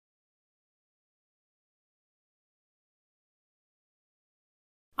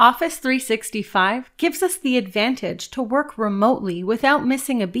Office 365 gives us the advantage to work remotely without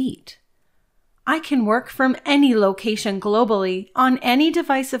missing a beat. I can work from any location globally on any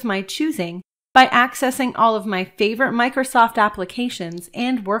device of my choosing by accessing all of my favorite Microsoft applications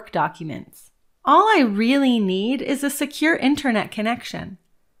and work documents. All I really need is a secure internet connection.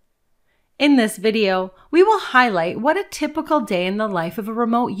 In this video, we will highlight what a typical day in the life of a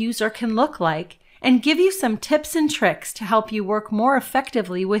remote user can look like and give you some tips and tricks to help you work more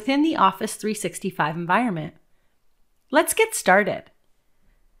effectively within the Office 365 environment. Let's get started.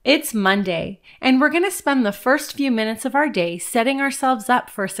 It's Monday, and we're going to spend the first few minutes of our day setting ourselves up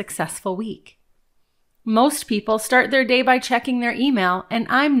for a successful week. Most people start their day by checking their email, and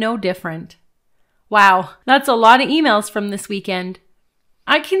I'm no different. Wow, that's a lot of emails from this weekend.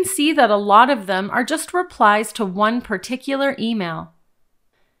 I can see that a lot of them are just replies to one particular email.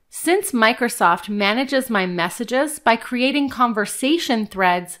 Since Microsoft manages my messages by creating conversation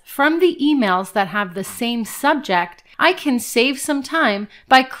threads from the emails that have the same subject, I can save some time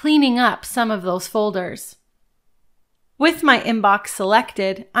by cleaning up some of those folders. With my inbox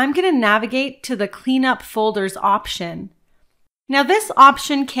selected, I'm going to navigate to the Clean Up Folders option. Now this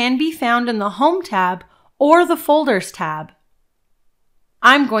option can be found in the Home tab or the Folders tab.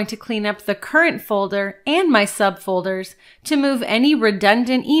 I'm going to clean up the current folder and my subfolders to move any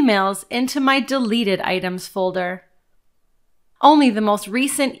redundant emails into my deleted items folder. Only the most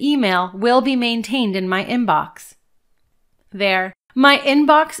recent email will be maintained in my inbox. There, my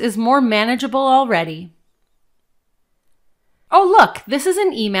inbox is more manageable already. Oh look, this is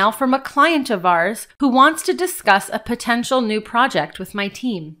an email from a client of ours who wants to discuss a potential new project with my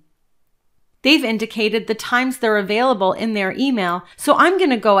team. They've indicated the times they're available in their email, so I'm going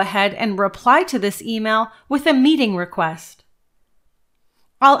to go ahead and reply to this email with a meeting request.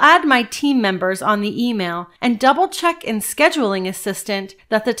 I'll add my team members on the email and double-check in Scheduling Assistant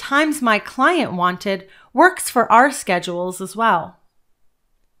that the times my client wanted works for our schedules as well.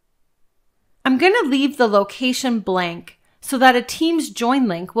 I'm going to leave the location blank so that a Teams join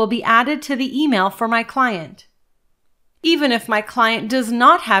link will be added to the email for my client. Even if my client does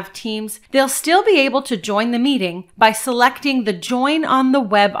not have Teams, they'll still be able to join the meeting by selecting the Join on the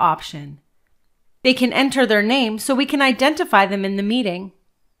Web option. They can enter their name so we can identify them in the meeting.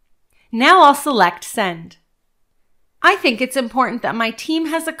 Now I'll select Send. I think it's important that my team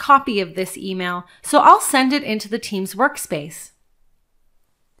has a copy of this email, so I'll send it into the Teams workspace.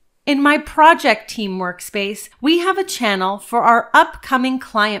 In my Project Team workspace, we have a channel for our upcoming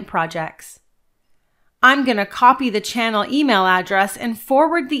client projects. I'm going to copy the channel email address and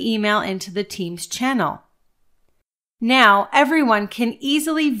forward the email into the Teams channel. Now everyone can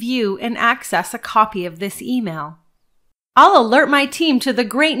easily view and access a copy of this email. I'll alert my team to the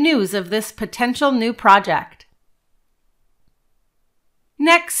great news of this potential new project.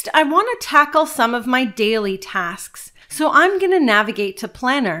 Next, I want to tackle some of my daily tasks, so I'm going to navigate to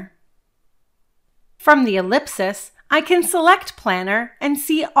Planner. From the ellipsis, I can select Planner and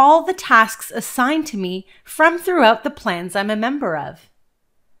see all the tasks assigned to me from throughout the plans I'm a member of.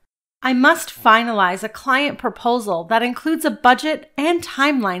 I must finalize a client proposal that includes a budget and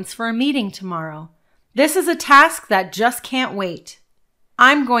timelines for a meeting tomorrow. This is a task that just can't wait.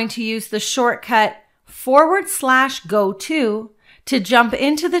 I'm going to use the shortcut /goto to jump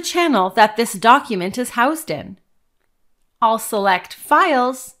into the channel that this document is housed in. I'll select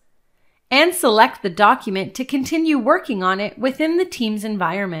Files and select the document to continue working on it within the Teams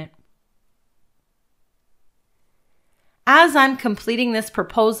environment. As I'm completing this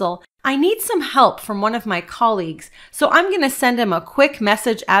proposal, I need some help from one of my colleagues, so I'm going to send him a quick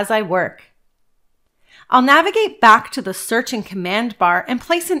message as I work. I'll navigate back to the search and command bar and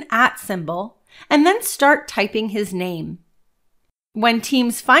place an @ symbol, and then start typing his name. When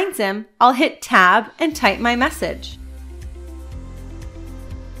Teams finds him, I'll hit Tab and type my message.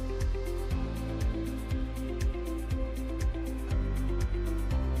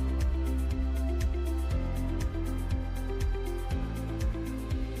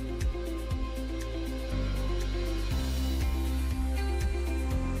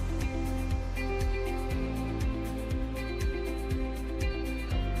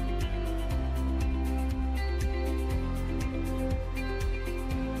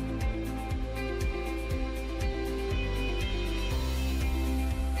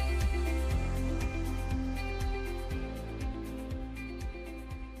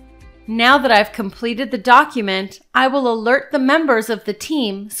 Now that I've completed the document, I will alert the members of the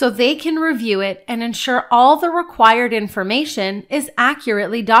team so they can review it and ensure all the required information is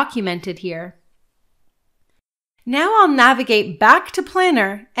accurately documented here. Now I'll navigate back to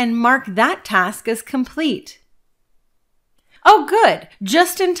Planner and mark that task as complete. Oh, good!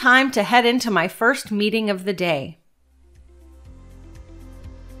 Just in time to head into my first meeting of the day.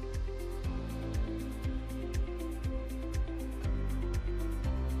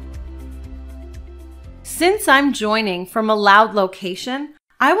 Since I'm joining from a loud location,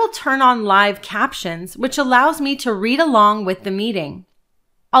 I will turn on live captions, which allows me to read along with the meeting.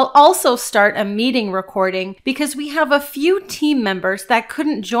 I'll also start a meeting recording because we have a few team members that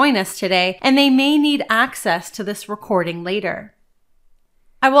couldn't join us today and they may need access to this recording later.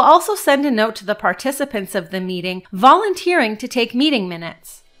 I will also send a note to the participants of the meeting volunteering to take meeting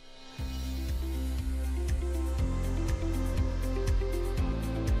minutes.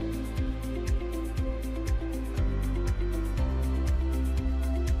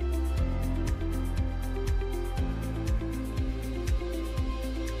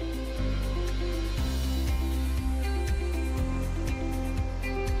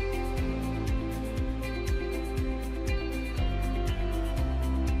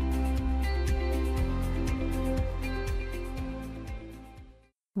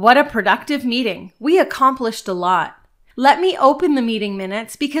 What a productive meeting. We accomplished a lot. Let me open the meeting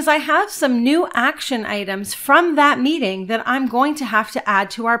minutes because I have some new action items from that meeting that I'm going to have to add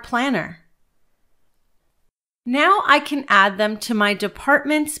to our planner. Now I can add them to my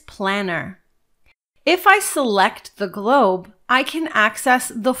department's planner. If I select the globe, I can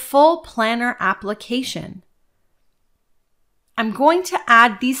access the full planner application. I'm going to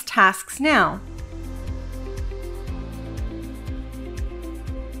add these tasks now.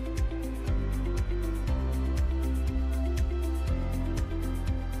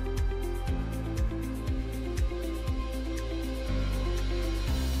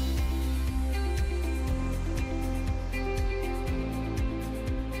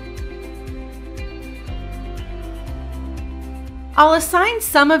 I'll assign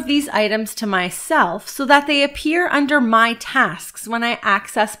some of these items to myself so that they appear under my tasks when I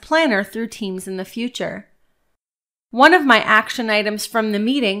access Planner through Teams in the future. One of my action items from the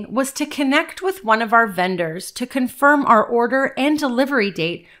meeting was to connect with one of our vendors to confirm our order and delivery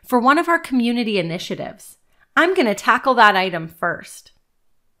date for one of our community initiatives. I'm going to tackle that item first.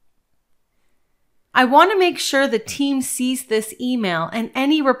 I want to make sure the team sees this email and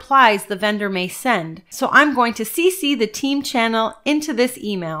any replies the vendor may send, so I'm going to CC the team channel into this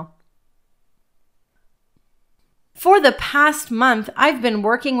email. For the past month, I've been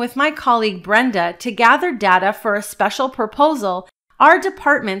working with my colleague Brenda to gather data for a special proposal our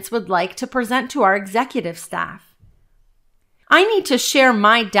departments would like to present to our executive staff. I need to share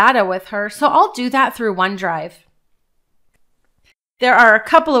my data with her, so I'll do that through OneDrive. There are a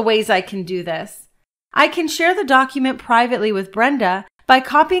couple of ways I can do this. I can share the document privately with Brenda by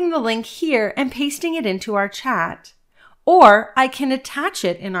copying the link here and pasting it into our chat, or I can attach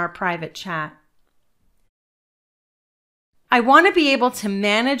it in our private chat. I want to be able to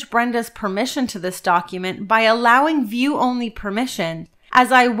manage Brenda's permission to this document by allowing view-only permission,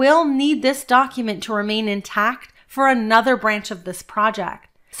 as I will need this document to remain intact for another branch of this project.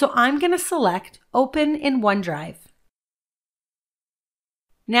 So I'm going to select Open in OneDrive.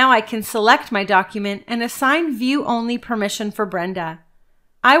 Now I can select my document and assign view-only permission for Brenda.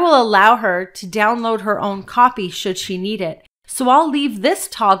 I will allow her to download her own copy should she need it, so I'll leave this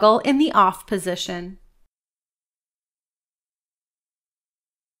toggle in the off position.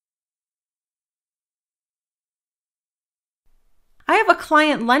 I have a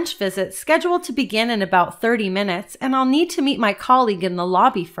client lunch visit scheduled to begin in about 30 minutes, and I'll need to meet my colleague in the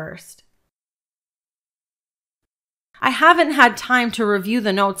lobby first. I haven't had time to review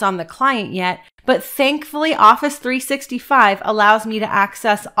the notes on the client yet, but thankfully Office 365 allows me to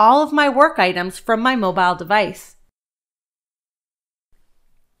access all of my work items from my mobile device.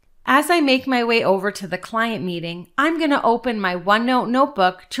 As I make my way over to the client meeting, I'm going to open my OneNote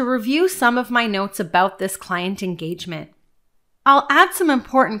notebook to review some of my notes about this client engagement. I'll add some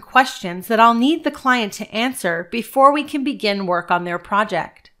important questions that I'll need the client to answer before we can begin work on their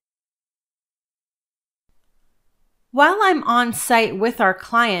project. While I'm on site with our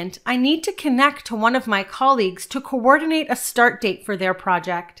client, I need to connect to one of my colleagues to coordinate a start date for their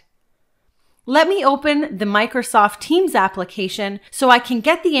project. Let me open the Microsoft Teams application so I can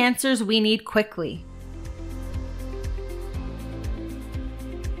get the answers we need quickly.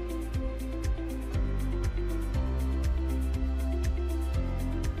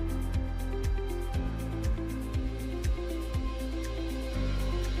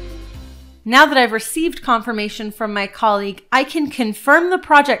 Now that I've received confirmation from my colleague, I can confirm the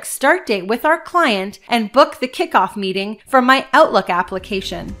project start date with our client and book the kickoff meeting from my Outlook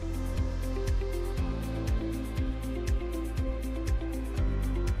application.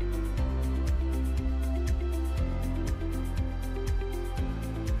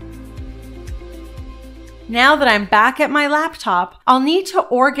 Now that I'm back at my laptop, I'll need to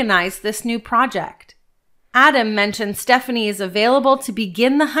organize this new project. Adam mentioned Stephanie is available to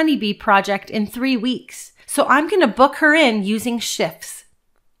begin the Honeybee project in 3 weeks, so I'm going to book her in using Shifts.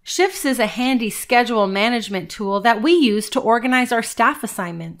 Shifts is a handy schedule management tool that we use to organize our staff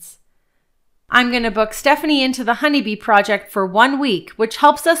assignments. I'm going to book Stephanie into the Honeybee project for 1 week, which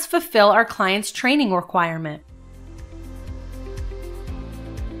helps us fulfill our client's training requirement.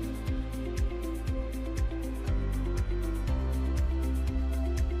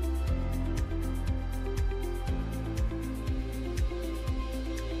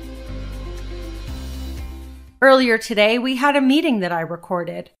 Earlier today, we had a meeting that I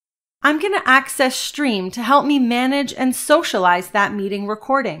recorded. I'm going to access Stream to help me manage and socialize that meeting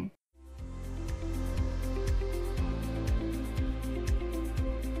recording.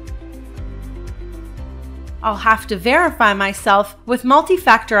 I'll have to verify myself with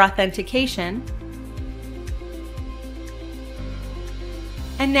multi-factor authentication.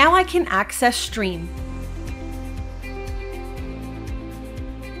 And now I can access Stream.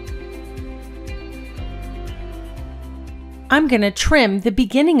 I'm going to trim the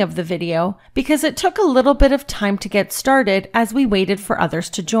beginning of the video because it took a little bit of time to get started as we waited for others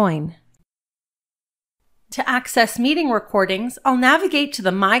to join. To access meeting recordings, I'll navigate to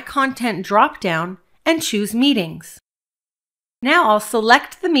the My Content drop-down and choose Meetings. Now I'll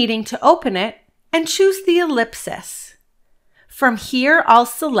select the meeting to open it and choose the ellipsis. From here, I'll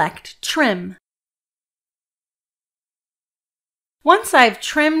select Trim. Once I've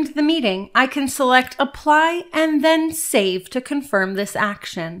trimmed the meeting, I can select Apply and then Save to confirm this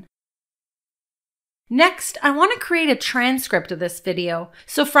action. Next, I want to create a transcript of this video,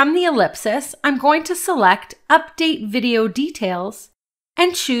 so from the ellipsis, I'm going to select Update Video Details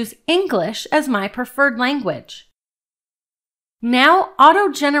and choose English as my preferred language. Now,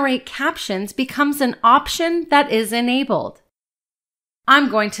 Auto-Generate Captions becomes an option that is enabled. I'm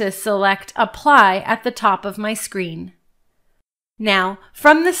going to select Apply at the top of my screen. Now,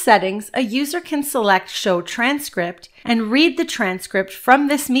 from the settings, a user can select Show Transcript and read the transcript from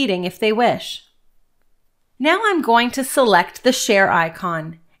this meeting if they wish. Now I'm going to select the share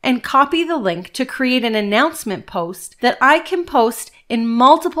icon and copy the link to create an announcement post that I can post in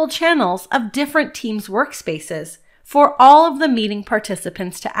multiple channels of different Teams workspaces for all of the meeting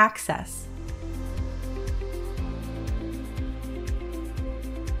participants to access.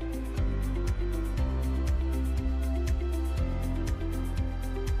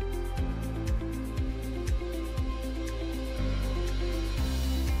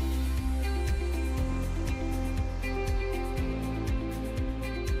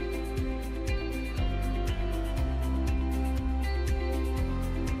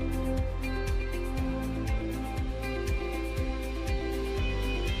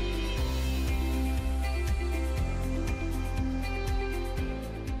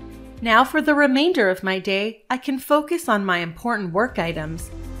 Now for the remainder of my day, I can focus on my important work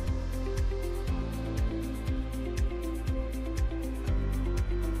items.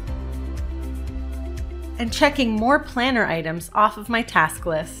 And checking more planner items off of my task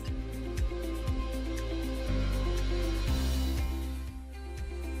list.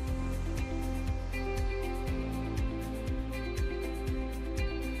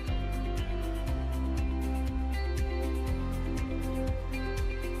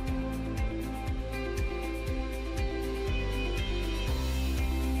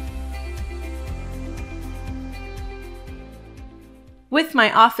 With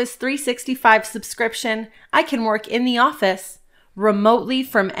my Office 365 subscription, I can work in the office, remotely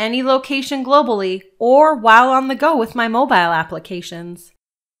from any location globally, or while on the go with my mobile applications.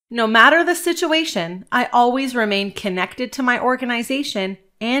 No matter the situation, I always remain connected to my organization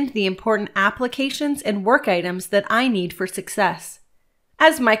and the important applications and work items that I need for success.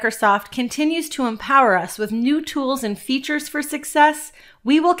 As Microsoft continues to empower us with new tools and features for success,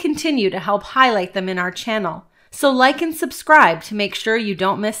 we will continue to help highlight them in our channel. So like and subscribe to make sure you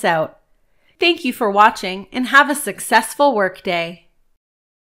don't miss out. Thank you for watching and have a successful workday.